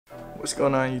What's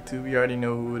going on, YouTube? You already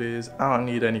know who it is. I don't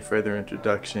need any further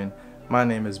introduction. My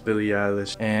name is Billie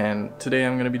Eilish, and today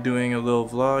I'm gonna be doing a little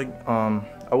vlog.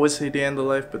 I would say day in the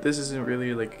life, but this isn't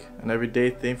really like an everyday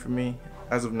thing for me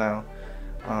as of now.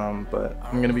 But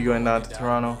I'm gonna be going down to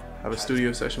Toronto, have a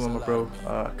studio session with my bro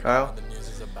Kyle,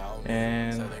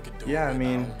 and yeah, I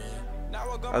mean,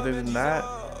 other than that,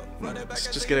 it's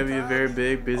just gonna be a very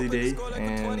big, busy day,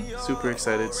 and super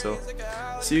excited. So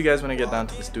see you guys when I get down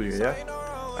to the studio. Yeah.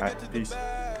 Alright, peace.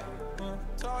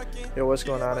 Yo, what's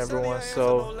going on, everyone?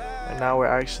 So, and now we're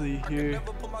actually here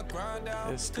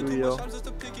in the studio.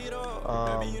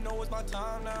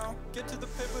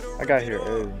 I got here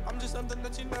early, so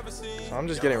I'm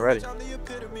just getting ready.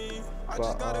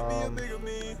 But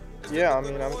yeah, I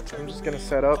mean, I'm just gonna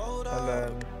set up and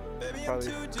then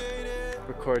probably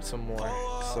record some more.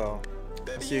 So,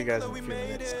 I'll see you guys in a few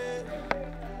minutes.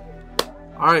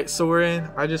 Alright, so we're in.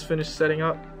 I just finished setting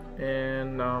up,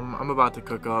 and I'm about to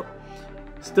cook up.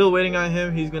 Still waiting on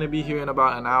him. He's gonna be here in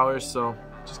about an hour, so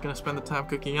just gonna spend the time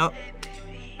cooking up,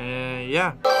 and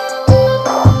yeah.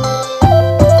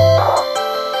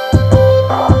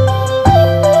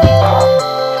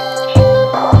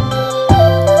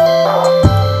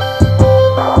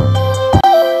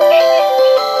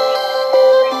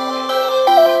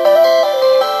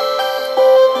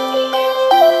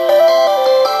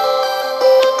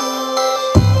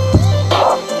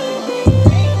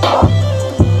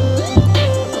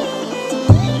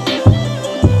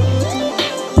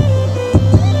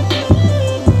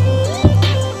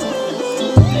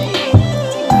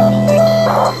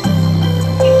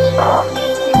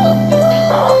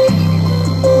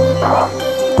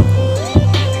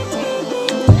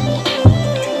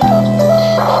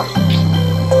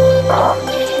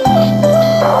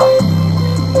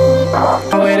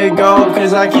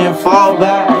 Cause I can't fall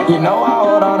back. You know I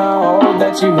hold on a hope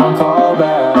that you gon' call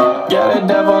back. Got a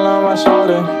devil on my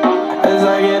shoulder. As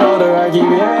I get older, I keep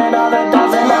hearing all the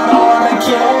doubts, and I don't wanna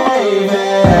cave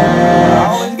in. I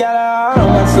always got a heart on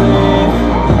my sleeve,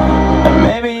 and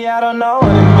maybe I don't know what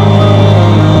it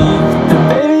means. And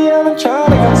baby, I've been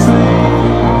trying to go sleep,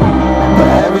 but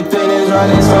everything is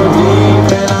running so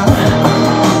deep, and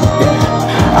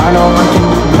I know I can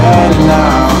do better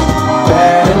now,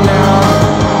 better now.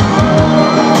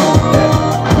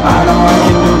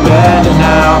 Better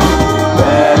now,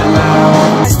 better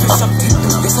now. Let's do something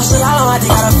new. It's so shit, I know I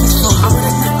got a pistol. I'm with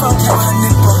a nipple, get my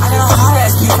nipple. I got a hard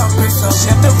ass beat, I'm bristle.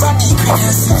 Chef the Rocky, quick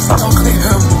and six, don't click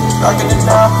him. Rockin' it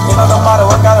now, you know the motto.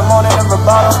 I got a more than a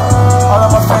bravado. All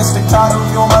of my friends staccato.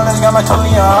 You on my list, got my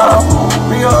Tony auto.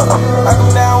 Re-up, I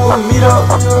come down with a meet up.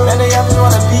 Man, they always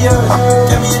wanna be us.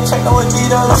 Give me a check, no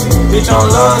Adidas. Bitch on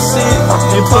love shit,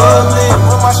 in public.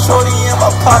 With my shorty in my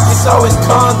pockets, always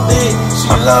conflict. She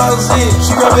loves it,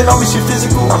 she rub it on me, she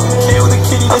physical. Kid with a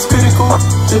kitty, that's critical,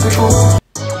 typical.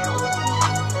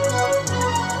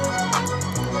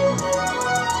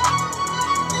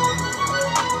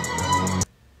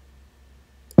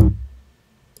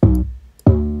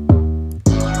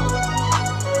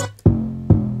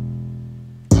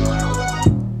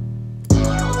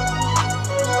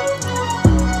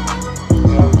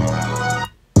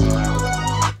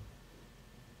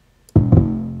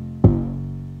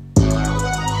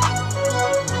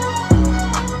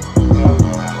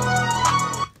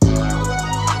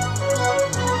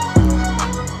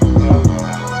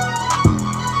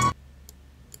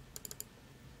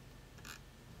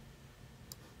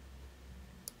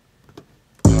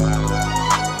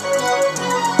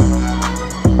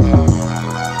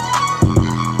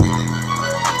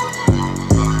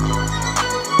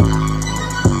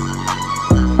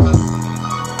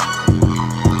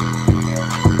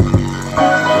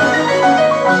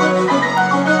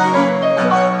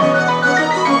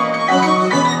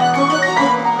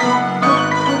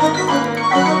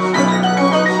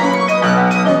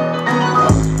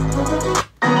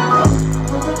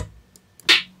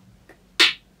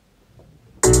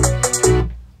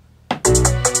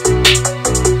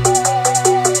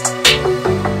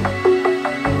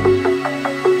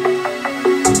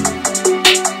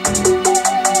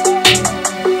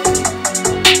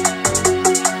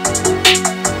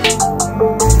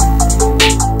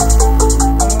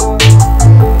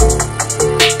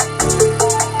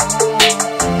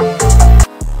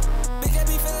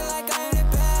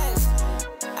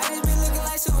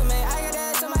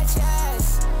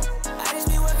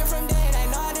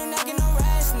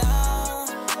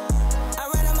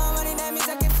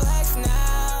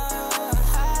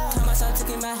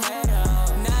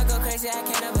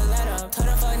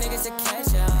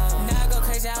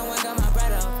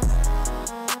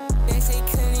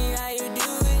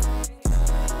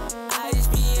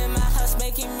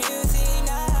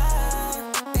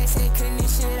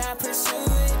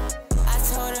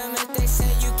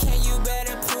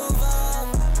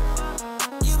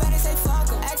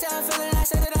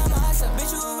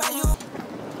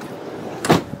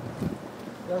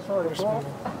 That's how it goes.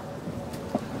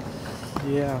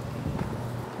 Yeah.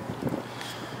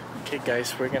 Okay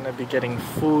guys, we're gonna be getting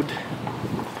food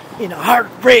in a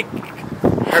Heartbreak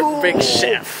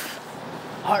Chef.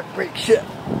 Heartbreak Chef.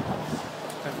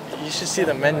 You should see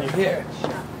the menu Here.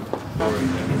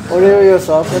 Order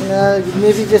yourself and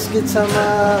maybe just get some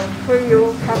For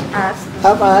you, half-ass.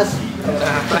 half-ass.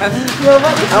 No,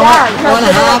 what is I that? want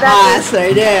a half-ass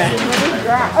right there. What is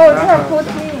that? Oh, you have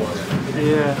poutine.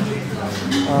 Yeah.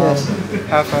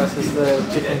 Half-ass is the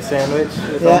chicken sandwich.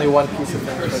 It's Yeah. only one piece of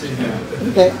French chicken.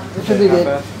 Okay, it should be good.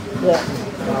 Half-ass. Yeah.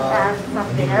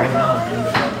 Something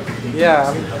else.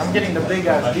 Yeah, I'm getting the big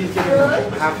ass. He's getting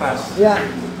the half-ass. Yeah.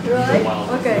 Really?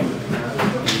 Okay.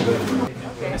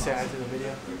 Can I say hi to the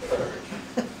video?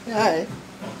 Hi.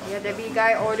 Yeah, the big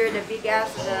guy ordered the big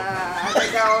ass. The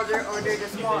other guy ordered the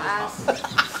small ass.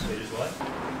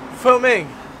 Filming.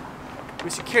 We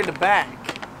secured the bag.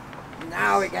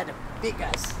 Now we got the big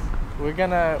ass. We're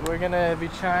gonna be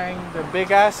trying the big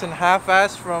ass and half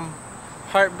ass from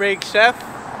Heartbreak Chef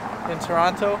in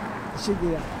Toronto. Should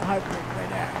be a heartbreak right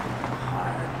there.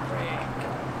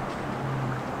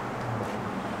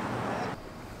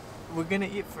 We're gonna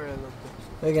eat for a little bit.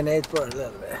 We're gonna eat for a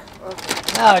little bit. Okay.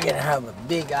 Now we're gonna have a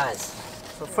big ass.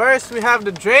 So first we have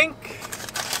the drink.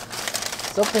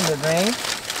 Let's open the drink.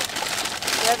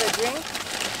 You have a drink?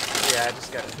 Yeah, I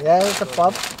just got it. Yeah, it's a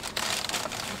pop.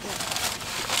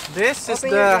 This is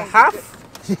Open your the drink. half.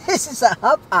 This is a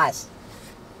half ass.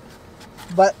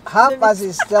 But half ass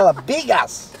is still a big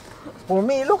ass. For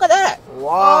me, look at that.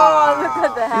 Oh, look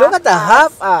at the half. Look at the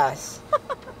half ass.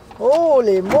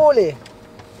 Holy moly.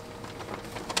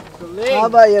 How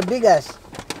about your big ass?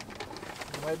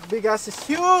 My big ass is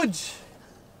huge.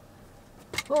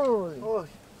 Holy. Oh,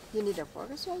 you need a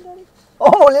fork as well, Daddy?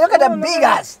 Holy, look at Oh, the look big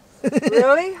at ass.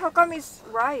 Really? How come it's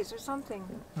rice or something?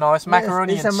 No, it's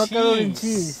macaroni It's and a macaroni and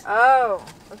cheese. cheese. Oh,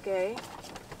 okay.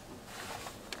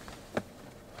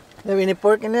 Have any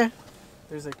pork in there?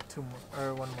 There's like two more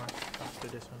or one more after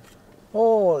this one.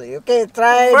 Holy, okay,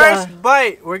 try First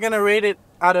bite, we're gonna rate it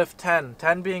out of 10.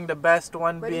 10 being the best,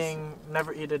 1 What is- being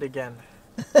never eat it again.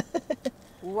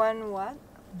 One what?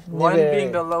 1 Never.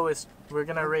 being the lowest. We're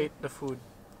gonna rate the food.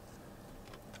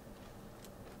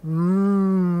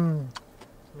 Mmm.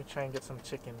 Let me try and get some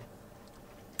chicken.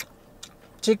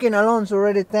 Chicken alone's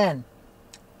already 10.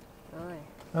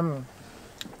 Really?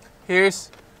 Here's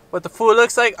what the food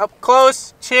looks like up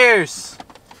close. Cheers.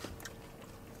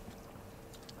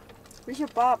 We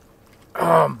should pop.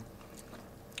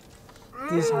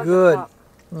 It's How's good.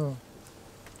 the pop?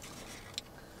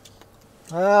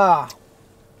 Ah,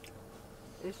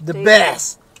 It's the tasty.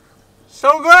 best.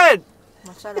 So good.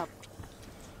 Masarap.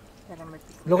 Pero may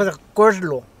tikman. Look at the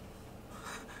coleslaw.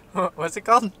 What's it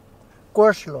called?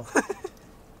 Coleslaw.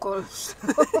 Coles.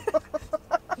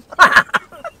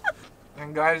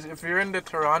 And guys, if you're in the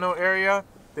Toronto area,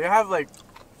 they have like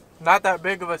not that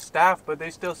big of a staff, but they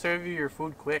still serve you your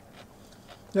food quick.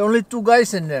 There are only 2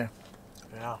 guys in there.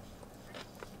 Yeah.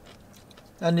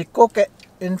 And they cook it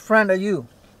in front of you.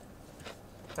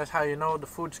 That's how you know the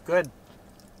food's good.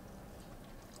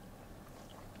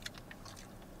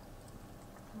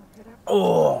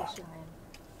 Oh.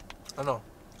 I know.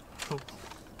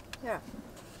 Yeah.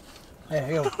 Hey,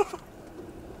 here.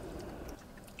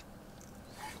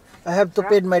 I have to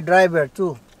pay my driver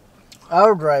too.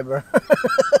 Our driver.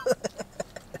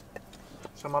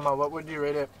 So Mama, what would you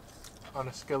rate it on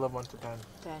a scale of 1 to 10?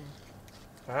 10.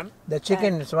 10? The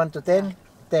chicken is 1 to 10.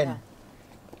 10. Yeah.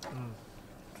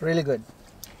 It's really good.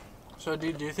 So do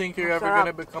you think you're ever Sarap.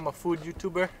 gonna become a food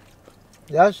YouTuber?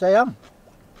 Yes, I am.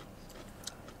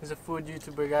 He's a food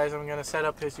YouTuber, guys. I'm gonna set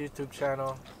up his YouTube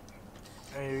channel,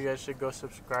 and you guys should go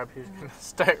subscribe. He's gonna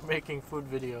start making food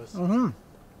videos. Mm-hmm.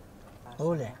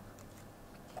 Holy.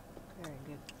 Very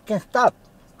good. Can't stop.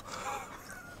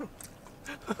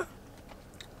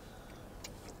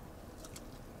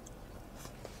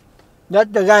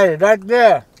 That's the guy right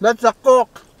there. That's the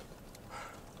cook.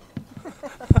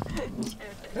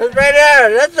 It's right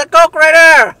there. That's the cook right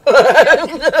there.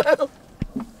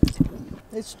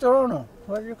 It's Toronto.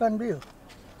 What you can do?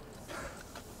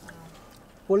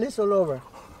 Police all over.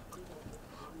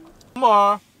 Come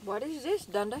on. What is this?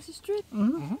 Dundas Street?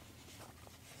 Mm-hmm.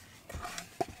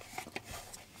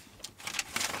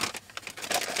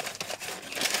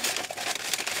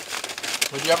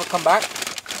 Would you ever come back?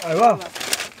 I will.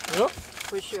 Yeah.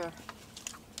 For sure.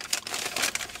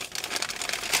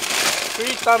 3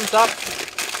 thumbs up.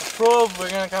 Approve. We're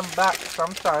gonna come back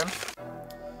sometime.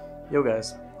 Yo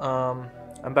guys,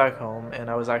 I'm back home and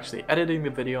I was actually editing the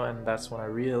video, and that's when I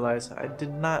realized I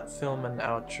did not film an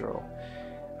outro.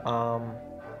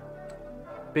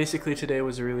 basically today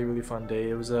was a really fun day.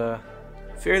 It was a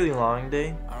fairly long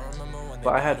day,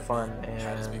 but I had fun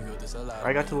and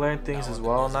I got to learn things as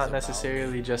well, not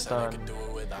necessarily just on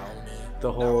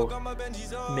the whole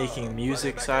making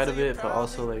music side of it, but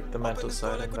also like the mental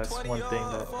side, and that's one thing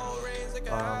that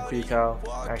Kyle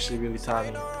actually really taught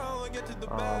me.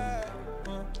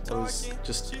 It was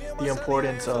just the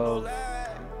importance of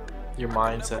your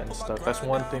mindset and stuff. That's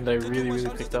one thing that I really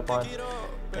picked up on,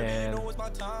 and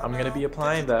I'm gonna be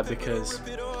applying that because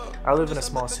I live in a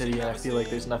small city and I feel like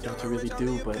there's nothing to really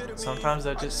do, but sometimes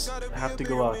I just have to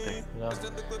go out there, you know.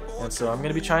 And so I'm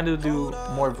gonna be trying to do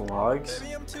more vlogs.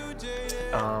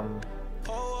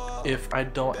 If I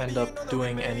don't end up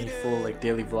doing any full like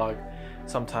daily vlog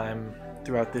sometime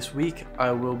throughout this week,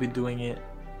 I will be doing it,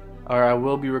 or I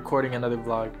will be recording another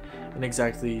vlog in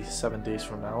exactly 7 days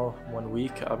from now. 1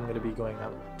 week I'm gonna be going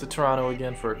out to Toronto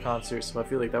again for a concert, so I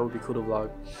feel like that would be cool to vlog.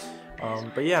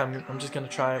 But yeah, I'm just gonna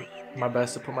try my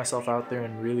best to put myself out there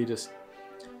and really just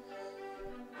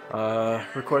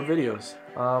record videos.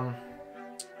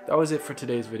 That was it for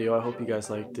today's video. I hope you guys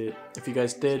liked it. If you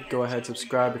guys did, go ahead,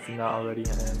 subscribe if you're not already,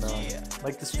 and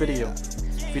like this video.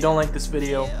 If you don't like this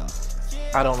video,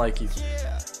 I don't like you.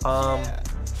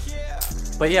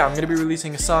 But yeah, I'm gonna be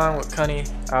releasing a song with Cunny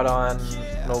out on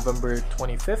November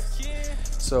 25th.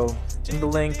 So in the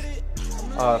link,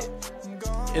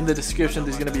 in the description,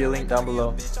 there's gonna be a link down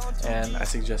below, and I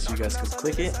suggest you guys could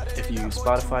click it. If you use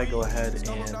Spotify, go ahead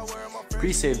and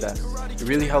pre-save that. It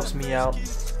really helps me out,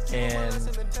 and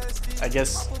I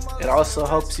guess it also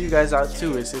helps you guys out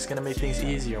too. It's just gonna make things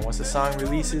easier. Once the song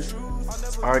releases,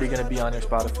 it's already gonna be on your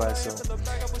Spotify, so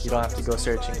you don't have to go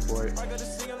searching for it.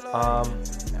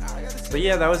 But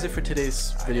yeah, that was it for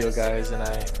today's video, guys, and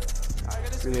I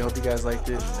really hope you guys liked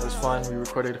it. It was fun. We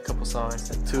recorded a couple songs,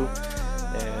 like 2,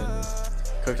 and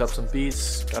cooked up some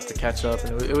beats, got to catch up,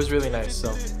 and it was really nice.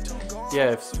 So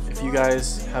yeah, if you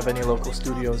guys have any local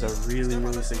studios, I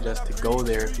really suggest to go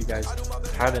there if you guys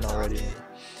haven't already.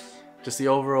 Just the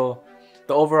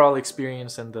overall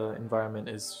experience and the environment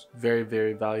is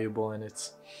very valuable, and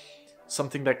it's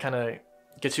something that kind of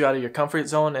gets you out of your comfort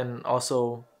zone, and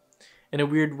also in a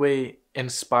weird way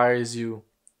inspires you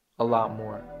a lot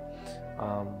more.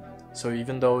 So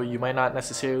even though you might not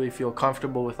necessarily feel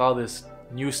comfortable with all this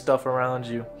new stuff around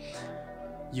you,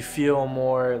 you feel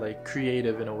more like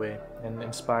creative in a way, and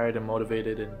inspired and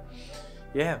motivated, and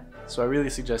yeah, so I really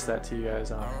suggest that to you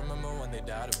guys.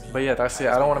 But yeah, that's it.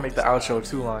 I don't want to make the outro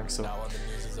too long, so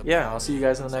yeah, I'll see you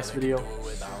guys in the next video.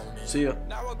 See ya.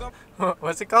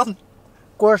 What's it called?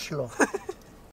 Course